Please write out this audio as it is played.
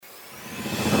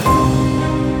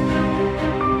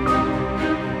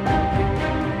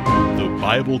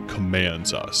Bible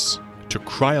commands us to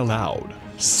cry aloud,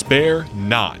 "Spare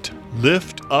not,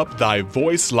 lift up thy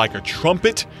voice like a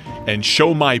trumpet, and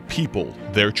show my people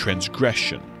their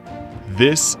transgression."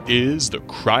 This is the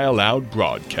Cry Aloud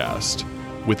broadcast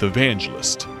with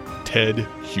evangelist Ted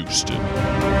Houston.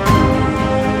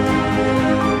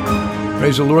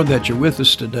 Praise the Lord that you're with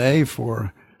us today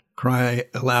for Cry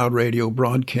Aloud radio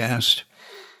broadcast.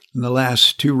 In the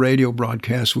last two radio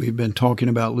broadcasts, we've been talking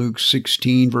about Luke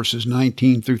 16, verses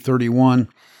 19 through 31,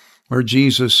 where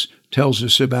Jesus tells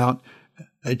us about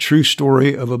a true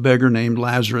story of a beggar named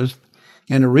Lazarus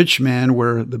and a rich man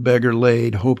where the beggar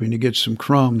laid, hoping to get some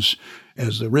crumbs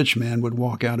as the rich man would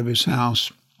walk out of his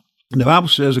house. The Bible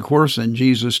says, of course, and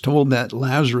Jesus told that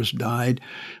Lazarus died,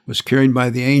 was carried by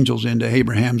the angels into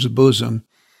Abraham's bosom.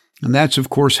 And that's, of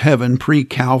course, heaven,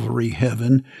 pre-Calvary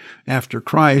heaven. After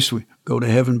Christ, we go to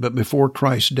heaven, but before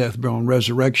Christ's death, burial, and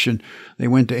resurrection, they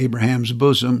went to Abraham's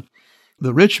bosom.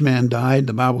 The rich man died,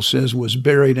 the Bible says, was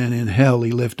buried, and in hell he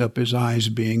lifted up his eyes,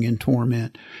 being in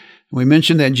torment. We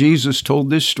mentioned that Jesus told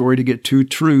this story to get two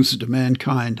truths to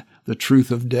mankind: the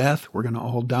truth of death, we're going to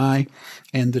all die,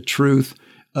 and the truth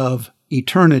of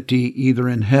eternity, either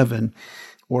in heaven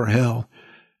or hell.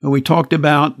 And we talked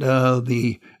about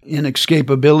the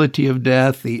inescapability of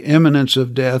death, the imminence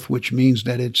of death, which means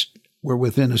that we're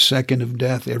within a second of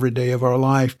death every day of our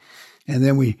life. And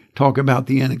then we talk about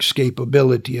the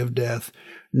inescapability of death.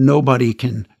 Nobody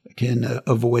can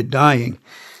avoid dying.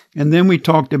 And then we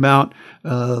talked about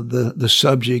the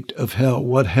subject of hell,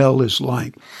 what hell is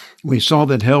like. We saw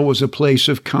that hell was a place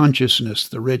of consciousness.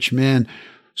 The rich man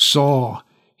saw,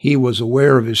 he was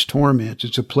aware of his torments.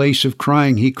 It's a place of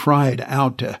crying. He cried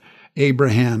out to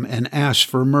Abraham and asked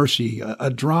for mercy,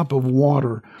 a drop of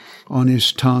water on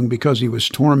his tongue because he was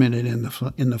tormented in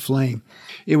the flame.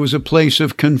 It was a place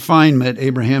of confinement.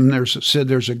 Abraham said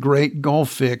there's a great gulf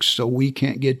fixed, so we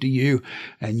can't get to you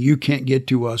and you can't get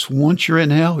to us. Once you're in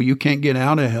hell, you can't get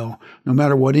out of hell, no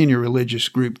matter what any religious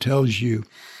group tells you.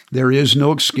 There is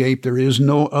no escape. There is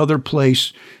no other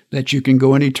place that you can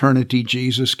go in eternity.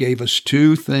 Jesus gave us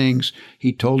two things.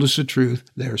 He told us the truth.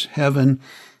 There's heaven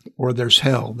or there's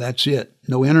hell. That's it.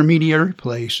 No intermediary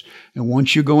place. And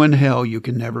once you go in hell, you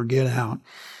can never get out.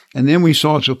 And then we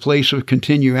saw it's a place of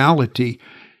continuality.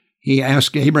 He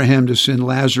asked Abraham to send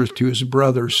Lazarus to his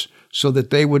brothers so that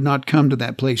they would not come to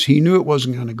that place. He knew it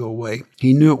wasn't going to go away.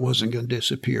 He knew it wasn't going to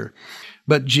disappear.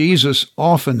 But Jesus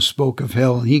often spoke of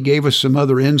hell, and he gave us some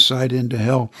other insight into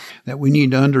hell that we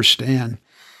need to understand.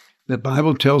 The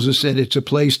Bible tells us that it's a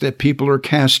place that people are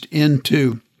cast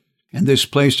into. And this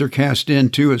place they're cast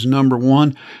into is, number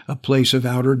one, a place of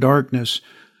outer darkness.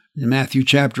 In Matthew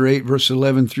chapter 8, verse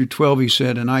 11 through 12, he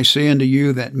said, "And I say unto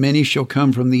you that many shall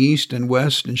come from the east and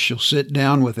west, and shall sit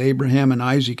down with Abraham and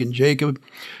Isaac and Jacob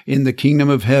in the kingdom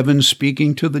of heaven,"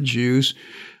 speaking to the Jews.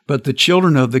 "But the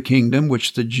children of the kingdom,"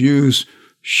 which the Jews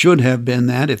should have been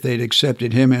that if they'd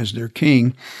accepted him as their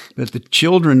king, "but the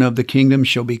children of the kingdom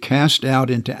shall be cast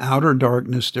out into outer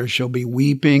darkness. There shall be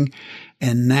weeping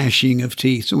and gnashing of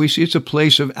teeth." So we see it's a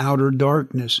place of outer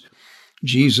darkness.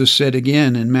 Jesus said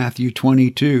again in Matthew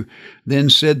 22, "Then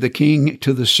said the king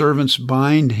to the servants,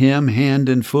 Bind him hand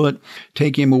and foot,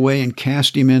 take him away and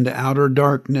cast him into outer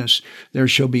darkness. There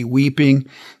shall be weeping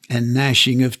and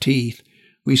gnashing of teeth."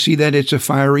 We see that it's a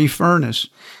fiery furnace.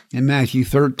 In Matthew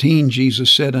 13,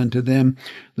 Jesus said unto them,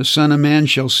 "The Son of Man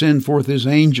shall send forth his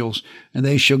angels, and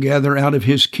they shall gather out of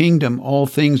his kingdom all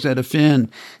things that offend,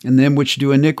 and them which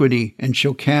do iniquity, and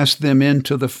shall cast them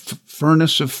into the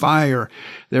furnace of fire.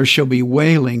 There shall be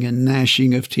wailing and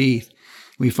gnashing of teeth."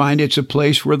 We find it's a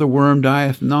place where the worm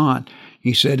dieth not.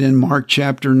 He said in Mark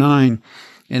chapter 9,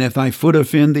 "And if thy foot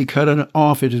offend thee, cut it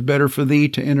off. It is better for thee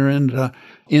to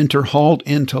enter halt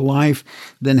into life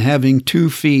than having 2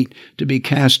 feet to be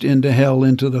cast into hell,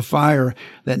 into the fire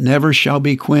that never shall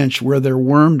be quenched, where their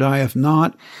worm dieth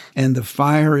not, and the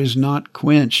fire is not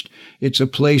quenched." It's a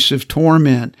place of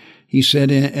torment. He said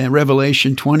in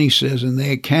Revelation 20 says, "And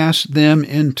they cast them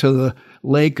into the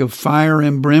lake of fire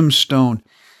and brimstone,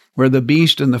 where the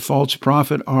beast and the false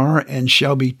prophet are, and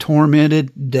shall be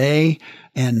tormented day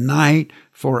and night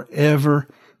forever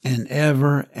and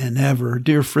ever and ever."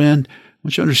 Dear friend, I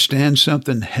want you to understand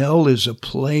something. Hell is a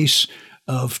place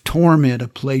of torment, a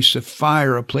place of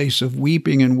fire, a place of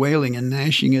weeping and wailing and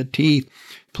gnashing of teeth,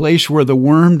 a place where the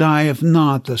worm dieth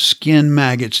not, the skin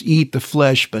maggots eat the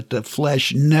flesh, but the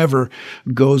flesh never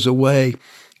goes away.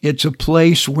 It's a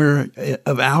place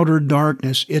of outer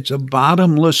darkness. It's a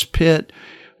bottomless pit.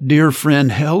 Dear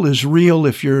friend, hell is real.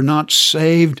 If you're not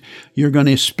saved, you're going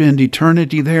to spend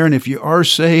eternity there. And if you are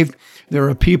saved, there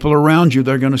are people around you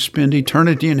that are going to spend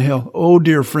eternity in hell. Oh,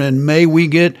 dear friend, may we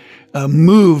get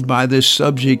moved by this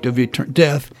subject of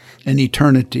death and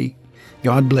eternity.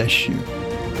 God bless you.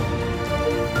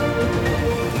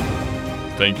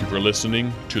 Thank you for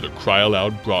listening to the Cry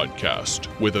Aloud broadcast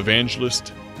with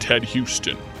evangelist Ted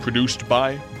Houston, produced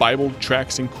by Bible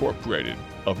Tracts Incorporated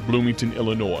of Bloomington,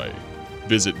 Illinois.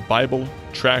 Visit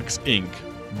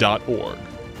BibleTractsInc.org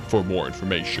for more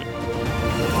information.